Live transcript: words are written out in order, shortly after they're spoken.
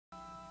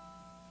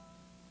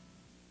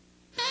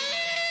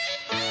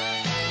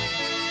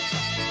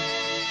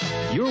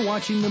You're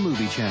watching the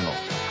Movie Channel.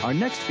 Our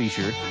next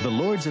feature, The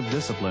Lords of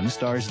Discipline,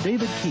 stars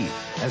David Keith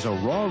as a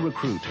raw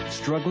recruit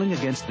struggling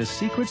against the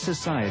secret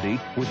society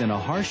within a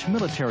harsh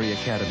military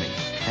academy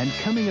and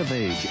coming of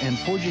age and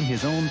forging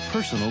his own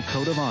personal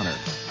code of honor.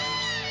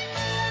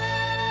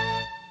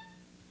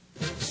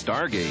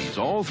 Stargaze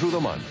all through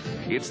the month.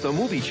 It's the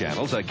Movie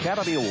Channel's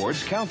Academy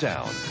Awards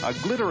Countdown, a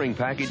glittering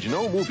package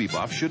no movie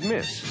buff should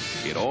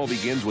miss. It all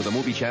begins with the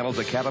Movie Channel's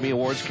Academy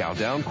Awards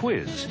Countdown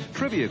quiz.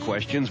 Trivia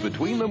questions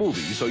between the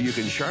movies so you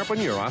can sharpen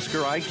your Oscar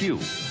IQ.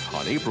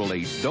 On April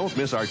 8th, don't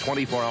miss our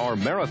 24-hour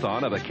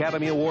marathon of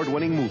Academy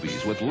Award-winning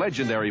movies with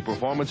legendary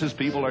performances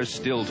people are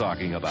still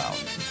talking about.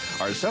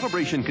 Our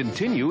celebration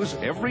continues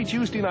every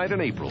Tuesday night in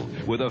April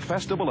with a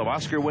festival of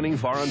Oscar-winning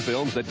foreign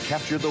films that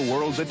capture the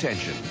world's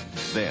attention.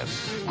 Then,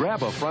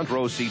 grab a front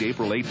row seat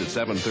April 8th at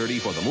 7:30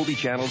 for the Movie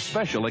Channel's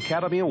special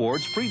Academy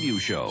Awards preview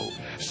show.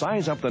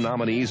 Size up the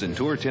nominees and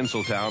tour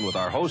Tinseltown with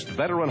our host,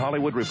 veteran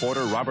Hollywood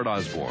reporter Robert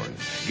Osborne.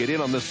 Get in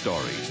on the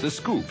stories, the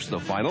scoops, the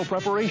final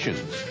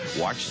preparations.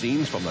 Watch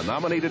scenes from the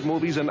nominated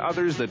movies and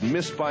others that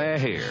missed by a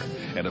hair.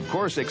 And, of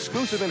course,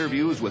 exclusive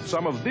interviews with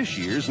some of this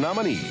year's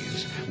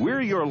nominees.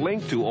 We're your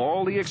link to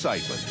all the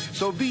excitement.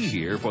 So be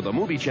here for the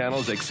Movie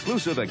Channel's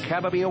exclusive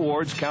Academy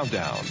Awards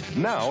Countdown,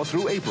 now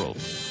through April.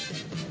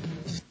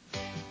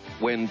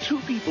 When two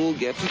people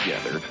get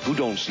together who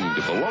don't seem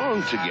to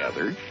belong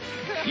together,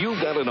 you've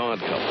got an odd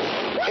couple.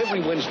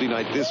 Every Wednesday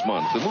night this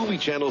month, the Movie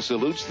Channel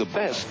salutes the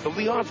best of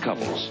the odd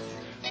couples.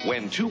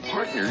 When two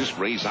partners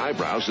raise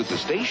eyebrows at the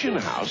station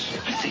house.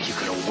 I think you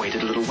could have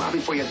waited a little while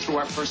before you threw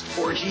our first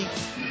orgy.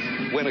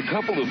 When a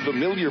couple of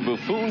familiar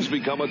buffoons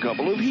become a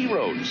couple of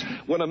heroes.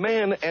 When a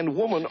man and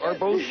woman are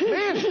both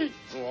men.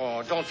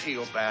 Oh, don't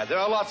feel bad. There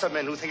are lots of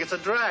men who think it's a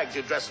drag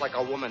to dress like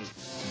a woman.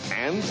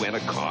 And when a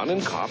con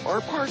and cop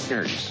are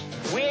partners.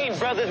 We ain't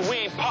brothers, we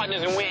ain't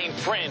partners, and we ain't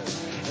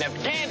friends. And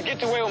if Gans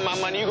gets away with my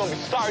money, you're gonna be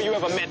sorry you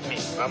ever met me.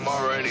 I'm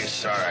already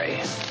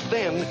sorry.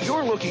 Then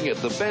you're looking at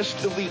the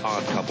best of the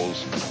odd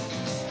couples.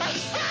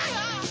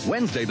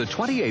 Wednesday the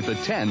 28th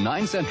at 10,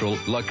 9 Central,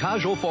 La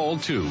Cage aux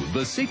Folles 2,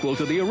 the sequel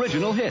to the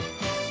original hit.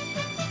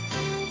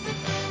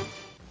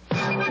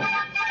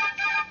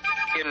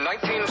 In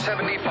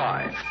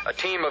 1975, a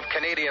team of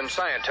Canadian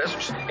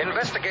scientists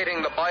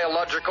investigating the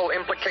biological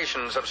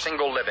implications of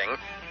single living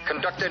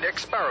conducted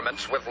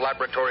experiments with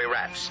laboratory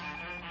rats.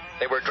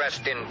 They were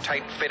dressed in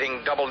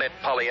tight-fitting double-knit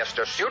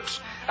polyester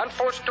suits and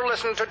forced to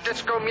listen to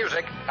disco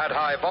music at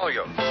high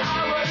volume.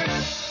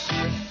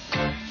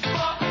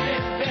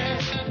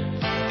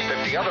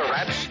 50 other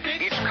rats,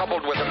 each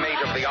coupled with a mate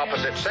of the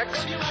opposite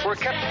sex, were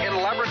kept in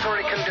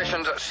laboratory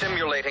conditions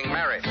simulating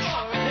marriage.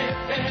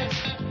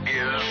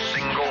 Is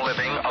single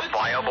living a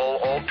viable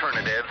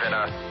alternative in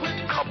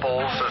a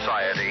couple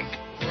society?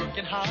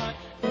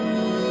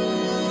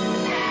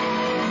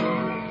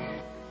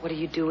 What are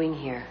you doing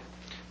here?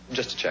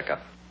 Just a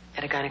checkup.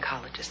 At a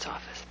gynecologist's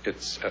office.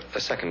 It's a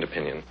second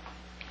opinion.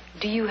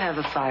 Do you have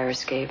a fire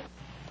escape?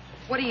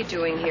 What are you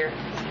doing here?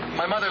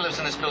 My mother lives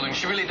in this building.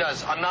 She really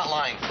does. I'm not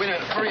lying. Wait a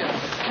minute. Maria.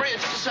 Maria,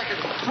 just a second.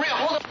 Maria,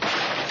 hold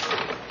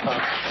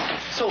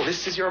up. So,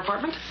 this is your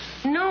apartment?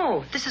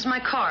 No, this is my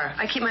car.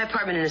 I keep my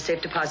apartment in a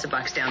safe deposit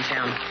box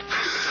downtown.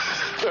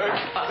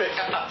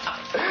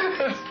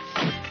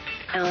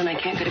 Alan, I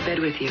can't go to bed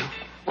with you.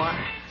 Why?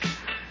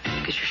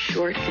 Because you're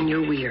short and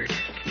you're weird.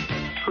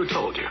 Who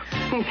told you?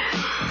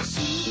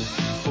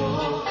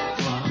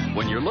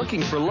 When you're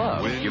looking for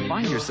love, you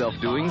find yourself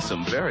doing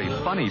some very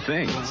funny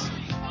things.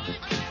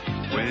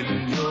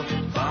 When you're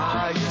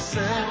by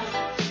yourself,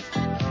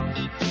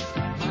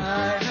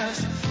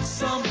 minus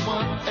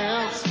someone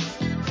else.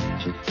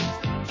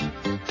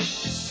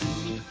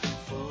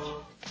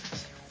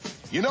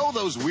 You know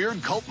those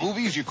weird cult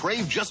movies you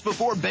crave just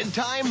before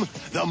bedtime?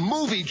 The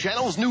Movie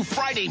Channel's new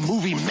Friday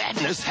Movie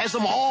Madness has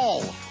them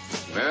all.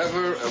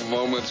 Never a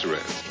moment's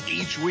rest.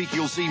 Each week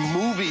you'll see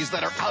movies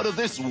that are out of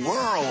this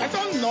world. I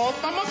don't know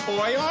if I'm a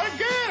boy or a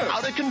girl.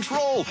 Out of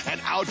control and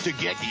out to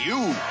get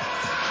you.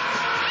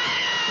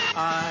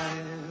 I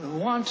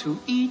want to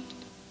eat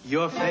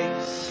your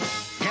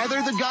face.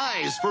 Gather the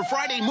guys for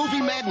Friday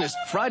Movie Madness.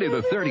 Friday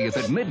the 30th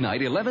at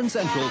midnight, 11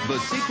 Central, The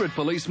Secret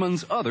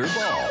Policeman's Other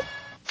Ball.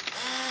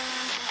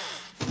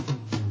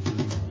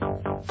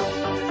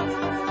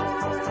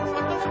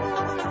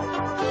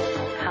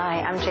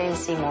 Hi, I'm Jane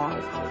Seymour,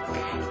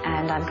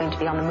 and I'm going to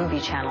be on the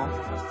Movie Channel.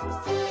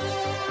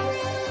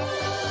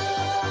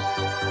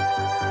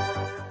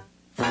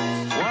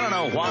 Want to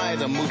know why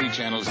the Movie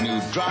Channel's new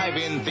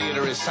drive-in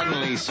theater is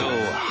suddenly so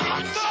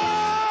hot?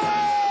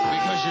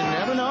 Because you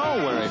never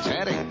know where it's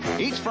heading.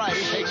 Each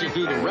Friday takes you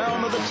through the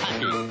realm of the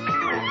tacky,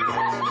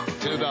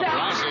 to the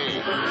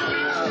flashy,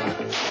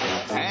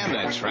 and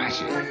the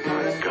trashy.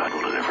 God,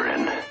 will it ever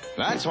end?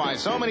 That's why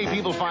so many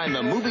people find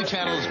the Movie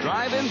Channel's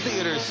drive-in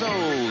theater so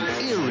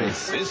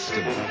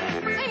irresistible.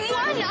 I'm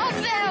one of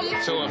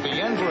them! So if the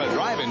end for a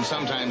drive-in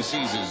sometimes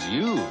seizes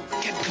you,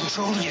 get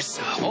control of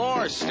yourself.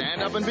 Or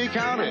stand up and be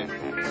counted.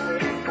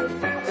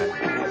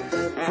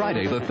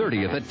 Friday the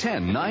 30th at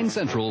 10, 9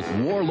 Central,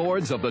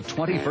 Warlords of the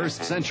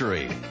 21st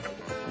Century.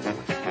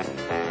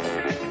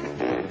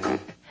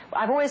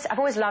 I've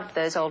always loved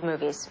those old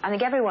movies. I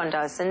think everyone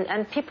does.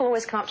 And people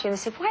always come up to you and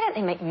they say, why don't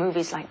they make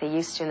movies like they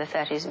used to in the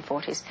 30s and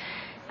 40s?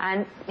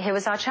 And here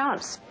was our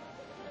chance.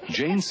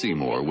 Jane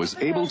Seymour was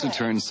able to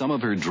turn some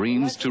of her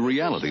dreams to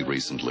reality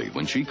recently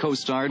when she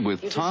co-starred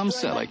with Tom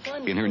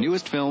Selleck in her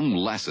newest film,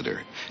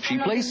 Lassiter. She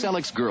plays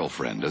Selleck's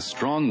girlfriend, a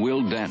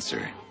strong-willed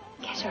dancer.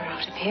 Get her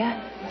out of here.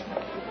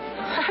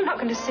 I'm not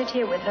going to sit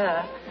here with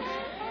her.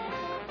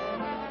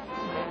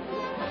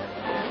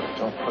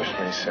 Don't push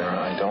me, Sarah.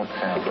 I don't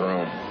have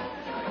room.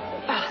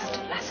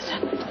 Bastard,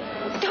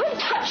 Lassiter. Don't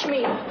touch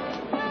me!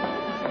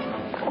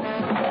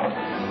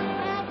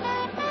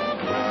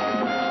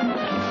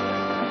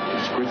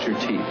 Grit your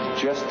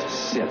teeth. Just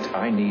sit.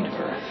 I need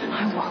her.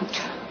 I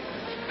won't.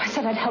 I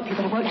said I'd help you,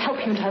 but I won't help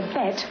you into her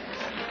bed.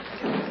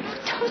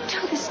 Don't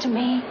do this to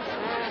me.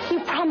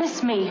 You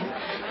promised me.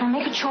 I'll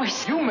make a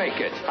choice. You make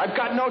it. I've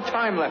got no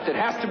time left. It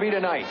has to be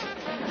tonight.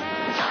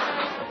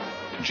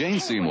 Jane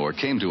Seymour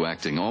came to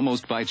acting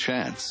almost by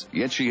chance,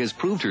 yet she has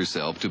proved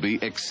herself to be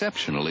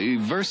exceptionally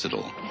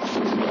versatile.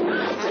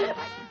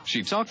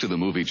 She talked to the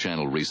Movie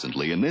Channel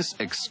recently in this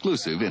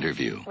exclusive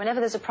interview. Whenever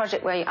there's a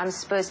project where I'm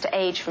supposed to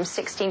age from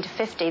 16 to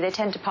 50, they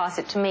tend to pass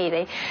it to me.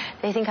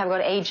 They think I've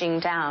got aging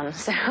down,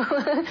 so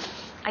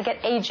I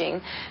get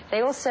aging.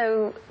 They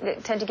also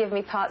tend to give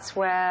me parts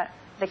where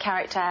the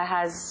character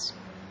has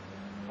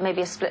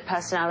maybe a split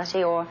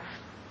personality, or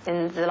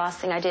in the last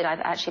thing I did,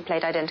 I've actually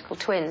played identical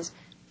twins.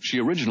 She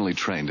originally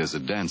trained as a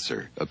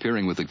dancer,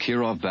 appearing with the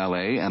Kirov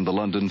Ballet and the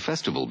London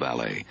Festival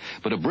Ballet.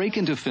 But a break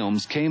into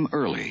films came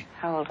early.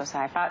 How old was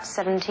I? About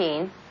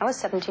 17. I was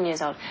 17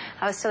 years old.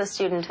 I was still a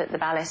student at the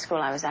ballet school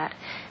I was at.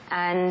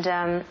 And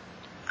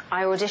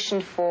I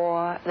auditioned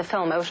for the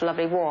film Oh, What a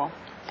Lovely War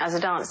as a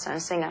dancer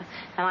and singer.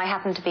 And I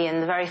happened to be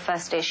in the very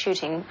first day of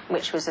shooting,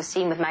 which was a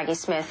scene with Maggie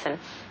Smith and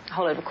a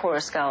whole load of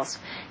chorus girls.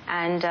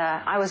 And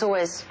I was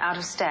always out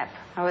of step.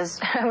 I was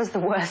the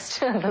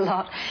worst of the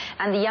lot,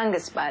 and the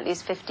youngest by at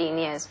least 15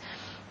 years.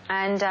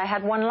 And I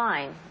had one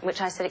line,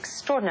 which I said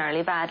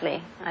extraordinarily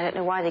badly. I don't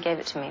know why they gave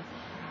it to me.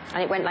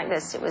 And it went like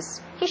this. It was,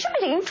 "He should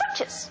be digging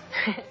trenches."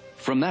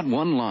 From that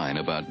one line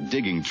about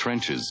digging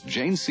trenches,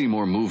 Jane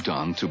Seymour moved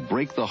on to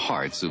break the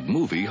hearts of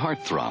movie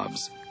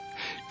heartthrobs.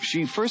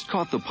 She first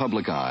caught the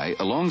public eye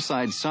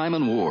alongside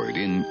Simon Ward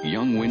in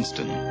Young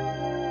Winston,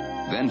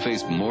 then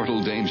faced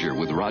mortal danger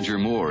with Roger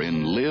Moore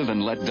in Live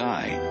and Let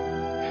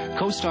Die,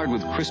 co-starred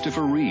with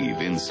Christopher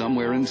Reeve in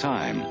Somewhere in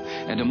Time,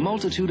 and a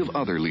multitude of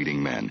other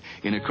leading men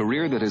in a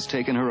career that has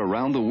taken her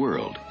around the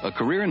world, a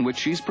career in which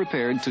she's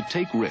prepared to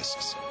take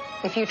risks.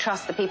 If you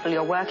trust the people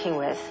you're working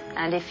with,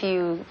 and if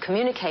you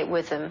communicate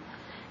with them,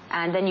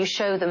 and then you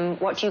show them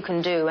what you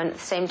can do, and at the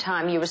same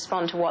time you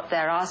respond to what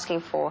they're asking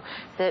for,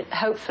 that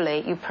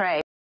hopefully you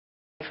pray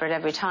for it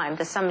every time.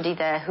 There's somebody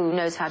there who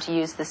knows how to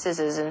use the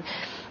scissors and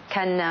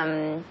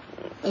can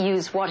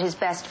use what is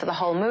best for the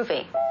whole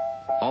movie.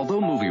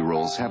 Although movie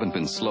roles haven't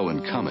been slow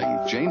in coming,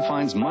 Jane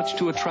finds much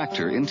to attract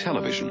her in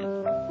television.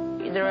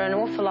 There are an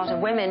awful lot of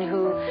women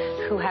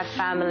who have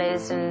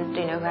families and,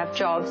 who have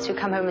jobs, who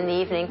come home in the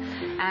evening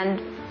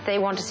and they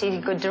want to see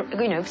good,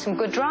 some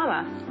good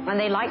drama. And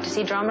they like to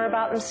see drama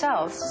about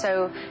themselves.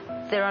 So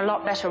there are a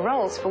lot better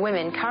roles for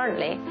women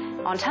currently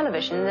on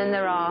television than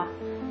there are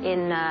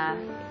in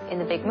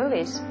the big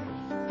movies.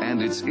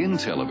 And it's in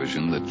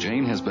television that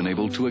Jane has been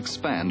able to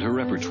expand her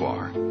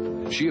repertoire.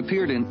 She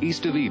appeared in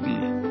East of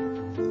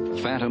Eden,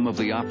 Phantom of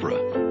the Opera,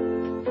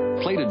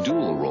 played a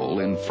dual role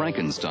in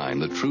Frankenstein,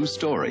 The True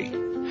Story,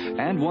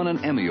 and won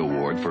an Emmy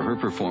Award for her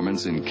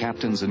performance in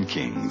Captains and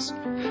Kings.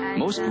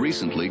 Most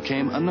recently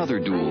came another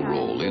dual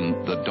role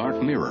in The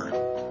Dark Mirror.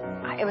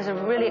 It was a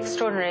really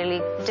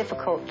extraordinarily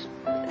difficult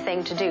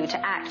thing to do,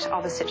 to act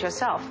opposite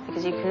yourself,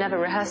 because you can never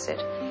rehearse it.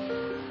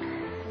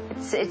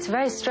 It's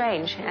very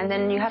strange, and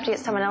then you have to get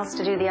someone else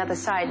to do the other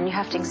side, and you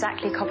have to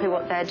exactly copy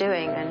what they're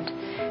doing, and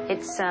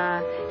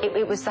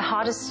it was the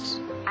hardest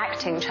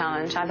acting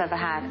challenge I've ever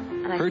had.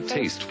 And her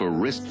taste for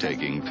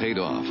risk-taking paid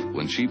off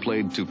when she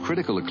played to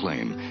critical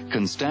acclaim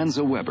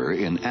Constanza Weber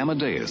in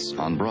Amadeus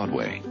on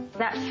Broadway.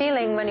 That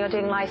feeling when you're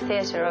doing live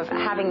theatre of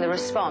having the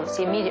response,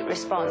 the immediate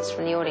response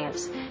from the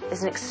audience,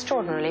 is an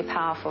extraordinarily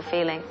powerful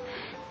feeling.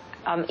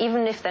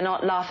 Even if they're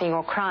not laughing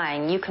or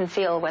crying, you can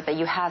feel whether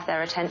you have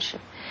their attention.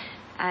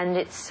 And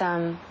it's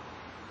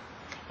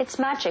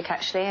magic,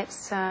 actually.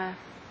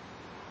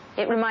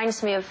 It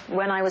reminds me of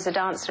when I was a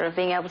dancer, of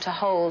being able to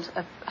hold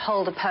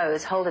a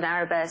pose, hold an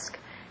arabesque,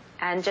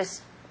 and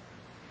just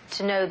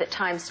to know that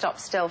time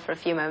stops still for a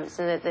few moments,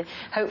 and that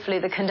hopefully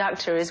the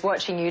conductor is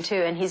watching you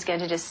too, and he's going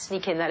to just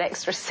sneak in that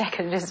extra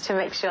second just to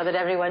make sure that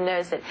everyone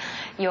knows that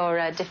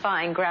you're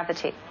defying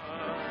gravity.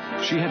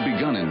 She had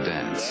begun in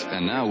dance,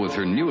 and now with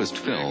her newest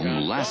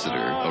film, Lassiter,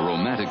 a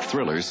romantic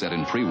thriller set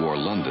in pre-war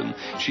London,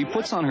 she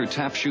puts on her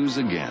tap shoes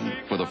again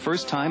for the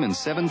first time in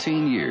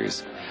 17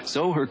 years.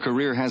 So her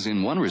career has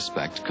in one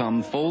respect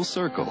come full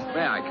circle.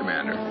 May I,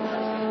 Commander?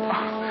 Oh,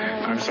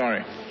 I'm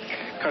sorry.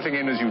 Cutting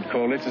in, as you'd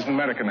call it, is an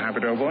American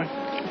habit, old boy.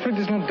 I'm afraid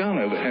it's not done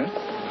over here.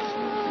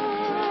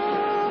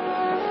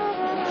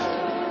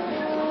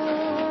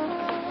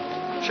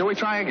 Shall we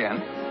try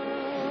again?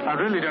 I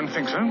really don't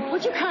think so.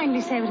 Would you kindly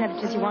say whatever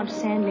it is you want to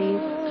say and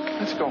leave?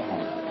 Let's go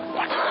home.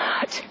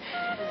 What?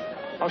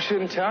 Oh, she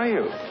didn't tell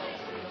you.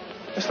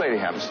 This lady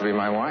happens to be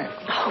my wife.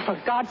 Oh, for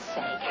God's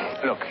sake.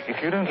 Look,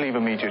 if you don't leave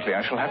immediately,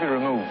 I shall have you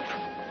removed.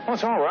 Oh,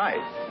 it's all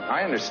right.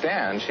 I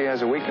understand she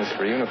has a weakness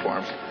for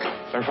uniforms.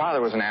 Her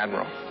father was an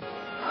admiral.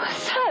 Oh,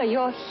 sir,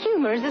 your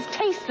humor is as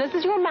tasteless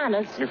as your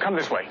manners. You come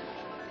this way.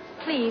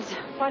 Please,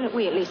 why don't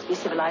we at least be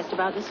civilized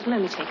about this? It'll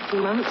only take a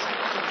few moments.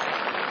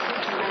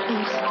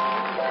 Please.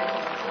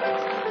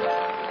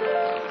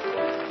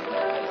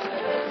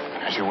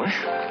 As you wish.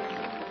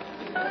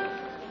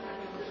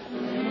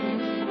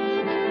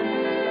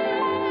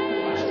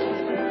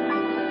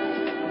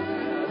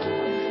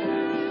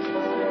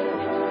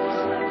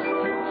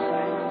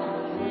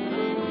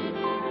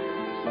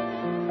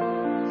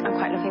 I'm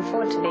quite looking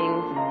forward to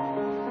being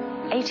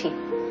 80.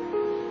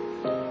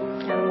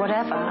 And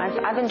whatever.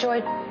 I've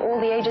enjoyed all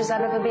the ages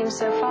I've ever been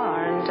so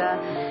far, and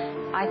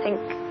I think...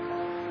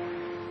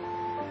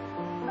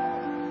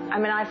 I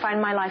mean, I find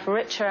my life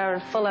richer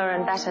and fuller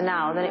and better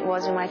now than it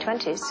was in my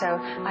 20s, so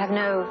I have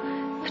no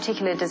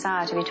particular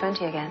desire to be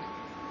 20 again.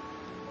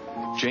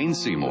 Jane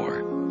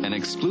Seymour, an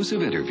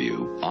exclusive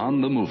interview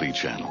on the Movie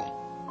Channel.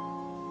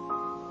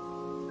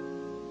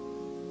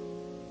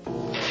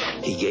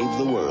 He gave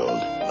the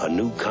world a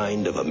new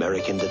kind of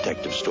American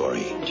detective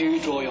story. Do you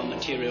draw your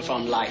material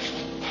from life?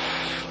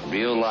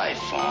 Real life,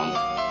 Fawn.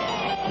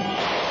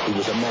 He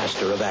was a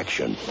master of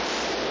action.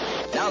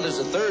 Now there's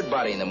a third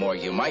body in the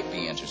morgue you might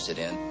be interested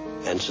in.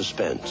 And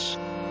suspense.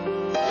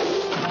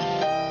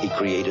 He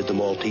created the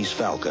Maltese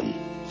Falcon,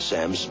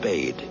 Sam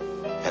Spade,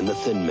 and the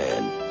Thin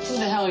Man. Who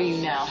the hell are you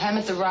now,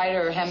 Hammett the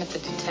writer or Hammett the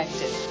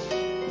detective?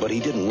 But he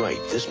didn't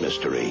write this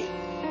mystery.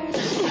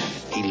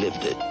 He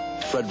lived it.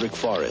 Frederick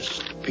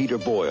Forrest, Peter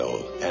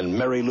Boyle, and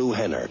Mary Lou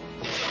Henner.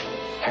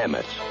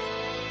 Hammett.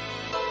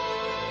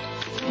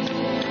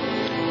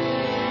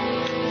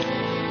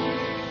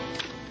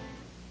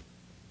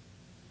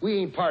 We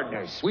ain't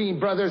partners, we ain't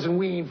brothers, and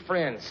we ain't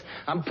friends.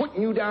 I'm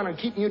putting you down and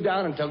keeping you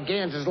down until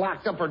Gans is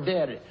locked up or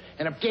dead.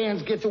 And if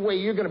Gans gets away,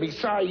 you're gonna be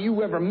sorry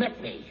you ever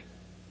met me.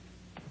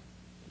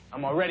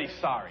 I'm already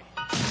sorry.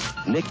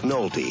 Nick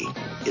Nolte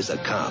is a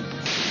cop.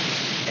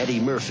 Eddie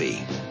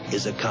Murphy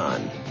is a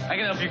con. I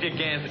can help you get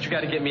Gans, but you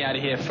gotta get me out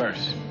of here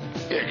first.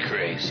 You're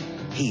crazy.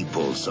 He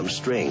pulls some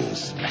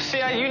strings. See,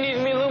 you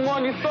need me a little more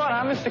than you thought,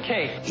 huh, Mr.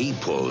 K? He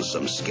pulls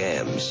some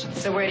scams.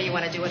 So where do you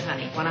want to do it,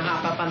 honey? Want to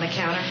hop up on the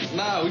counter?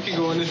 Nah, we can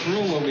go in this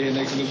room over here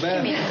next to the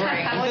bathroom. Give me a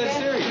break. I'm dead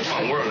serious.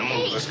 Come on, we're on the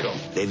move. Let's go.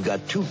 They've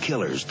got two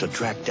killers to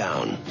track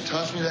down.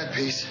 Toss me that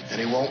piece,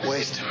 and he won't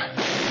waste him.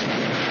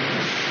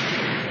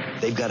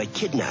 They've got a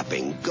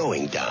kidnapping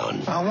going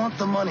down. I want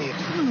the money.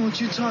 I don't know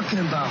what you're talking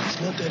about. It's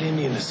not that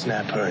Indian to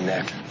snap her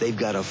neck. They've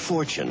got a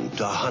fortune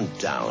to hunt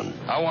down.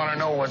 I want to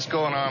know what's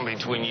going on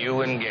between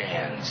you and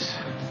Gans.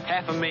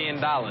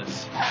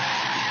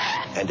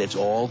 $500,000. And it's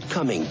all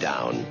coming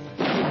down.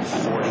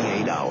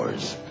 48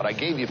 hours. But I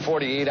gave you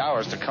 48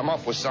 hours to come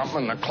up with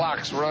something, and the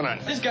clock's running.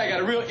 This guy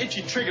got a real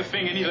itchy trigger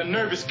finger, and he's a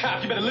nervous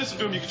cop. You better listen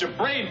to him. You get your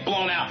brain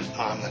blown out.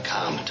 I'm the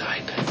calm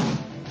type.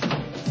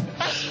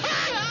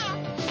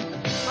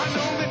 I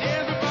know that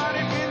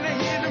everybody, when they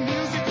hear the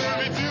music, will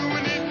be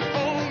doing it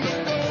on the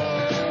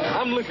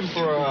floor. I'm looking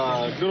for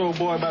a good old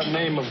boy by the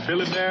name of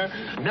Billy Bear.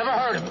 Never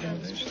heard of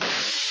him.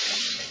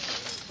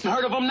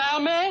 Heard of him now,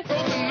 man? For the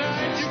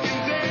night, you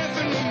can dance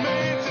and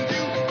romance and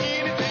do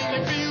anything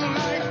you feel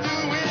like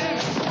doing.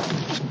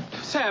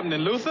 What's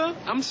happening, Luther?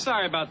 I'm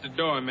sorry about the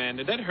door, man.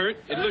 Did that hurt?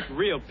 It looked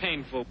real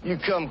painful. You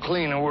come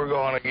clean, and we're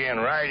going again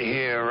right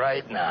here,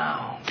 right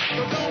now. So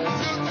don't be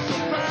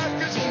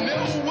surprised, 'cause you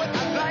know what I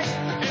like.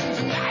 And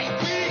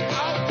tonight we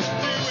out to do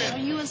it.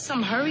 Are you in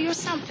some hurry or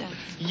something?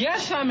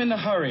 Yes, I'm in a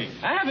hurry.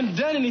 I haven't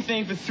done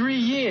anything for 3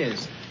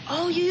 years.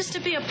 Oh, you used to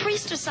be a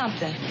priest or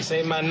something.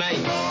 Say my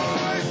name.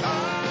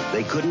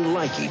 They couldn't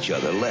like each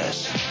other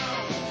less.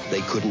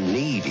 They couldn't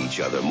need each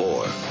other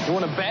more. You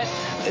want to bet?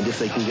 And if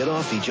they can get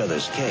off each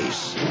other's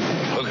case...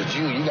 Look at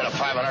you. You got a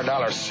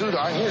 $500 suit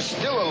on. You're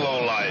still a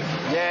lowlife.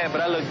 Yeah,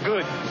 but I look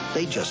good.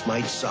 They just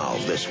might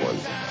solve this one.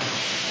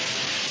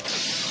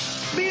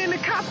 Being a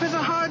cop is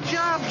a hard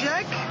job,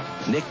 Jack.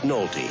 Nick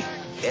Nolte,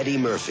 Eddie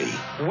Murphy.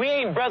 We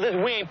ain't brothers,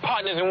 we ain't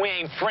partners, and we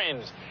ain't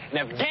friends. And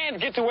if Gans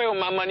gets away with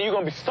my money, you're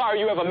going to be sorry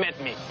you ever met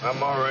me.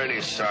 I'm already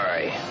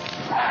sorry.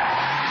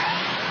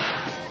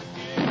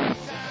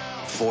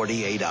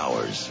 48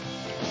 hours.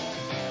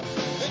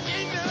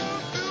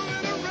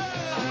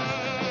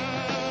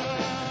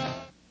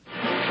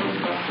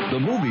 The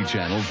Movie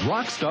Channel's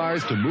Rock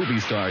Stars to Movie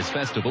Stars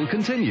Festival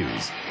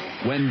continues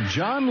when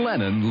John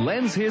Lennon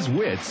lends his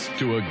wits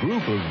to a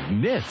group of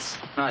nits.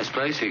 Nice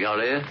place you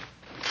got here.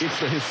 It's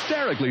the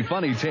hysterically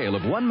funny tale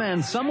of one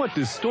man's somewhat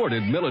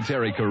distorted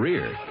military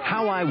career.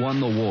 How I Won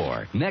the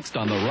War. Next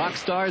on the Rock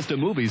Stars to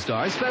Movie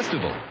Stars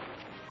Festival.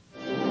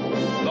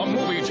 The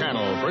Movie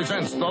Channel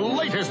presents the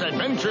latest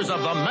adventures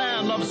of the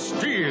Man of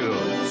Steel,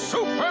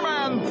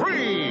 Superman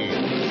 3.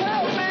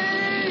 Help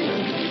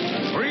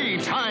me! 3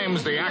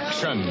 times the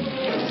action.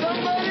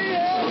 Somebody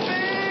help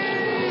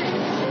me!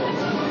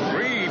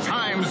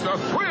 times the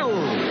thrill.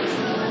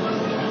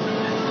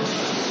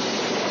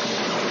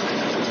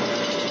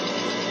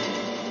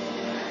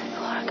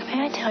 Clark,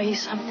 may I tell you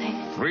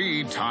something?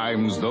 3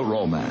 times the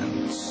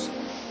romance.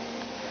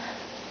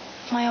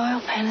 My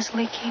oil pan is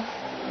leaking.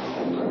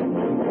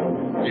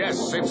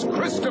 Yes, it's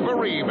Christopher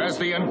Reeve as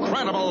the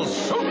incredible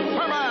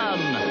Superman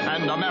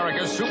and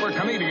America's super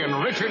comedian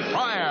Richard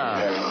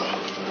Pryor.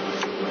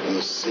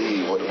 You'll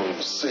see what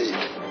we'll see.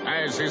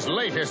 As his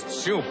latest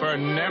super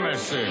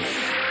nemesis.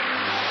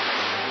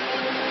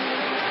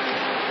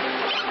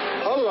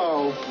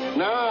 Hello.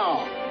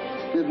 Now,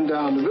 getting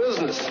down to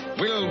business.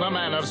 Will the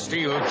Man of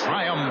Steel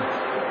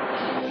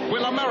triumph?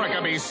 Will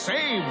America be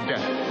saved?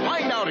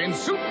 Find out in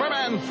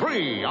Superman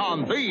 3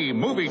 on the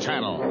Movie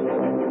Channel.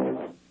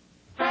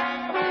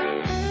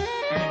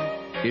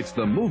 It's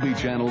the Movie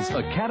Channel's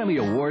Academy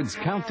Awards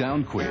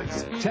Countdown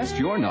Quiz. Test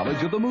your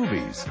knowledge of the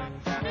movies.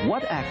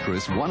 What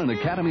actress won an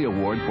Academy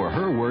Award for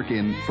her work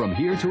in From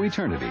Here to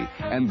Eternity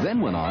and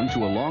then went on to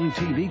a long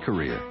TV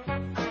career?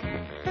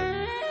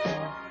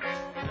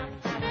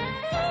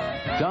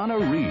 Donna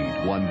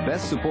Reed won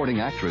Best Supporting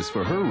Actress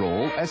for her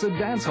role as a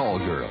dance hall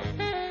girl.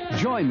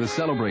 Join the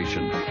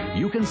celebration.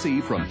 You can see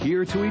From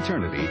Here to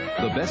Eternity,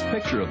 the best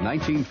picture of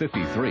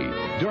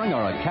 1953, during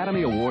our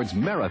Academy Awards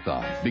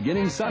Marathon,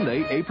 beginning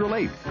Sunday, April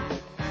 8th.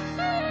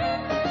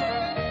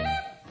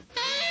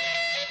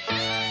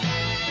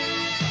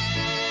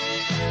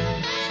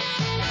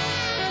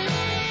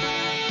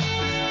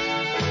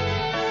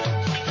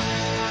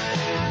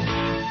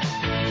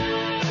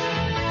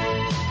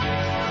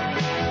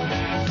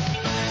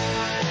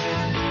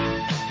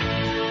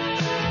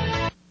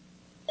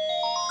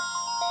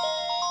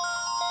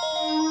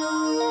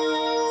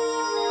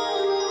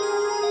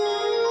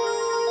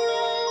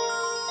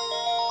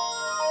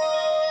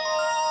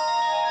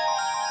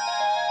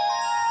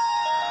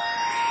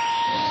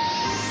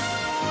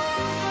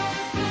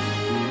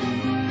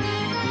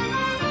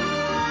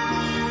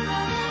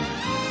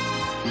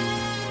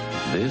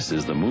 This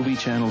is the Movie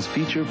Channel's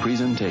feature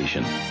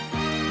presentation.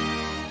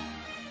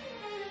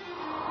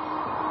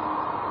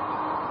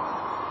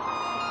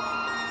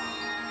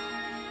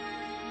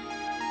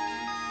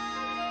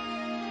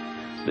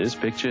 This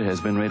picture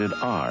has been rated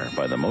R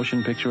by the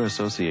Motion Picture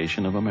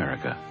Association of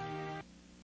America.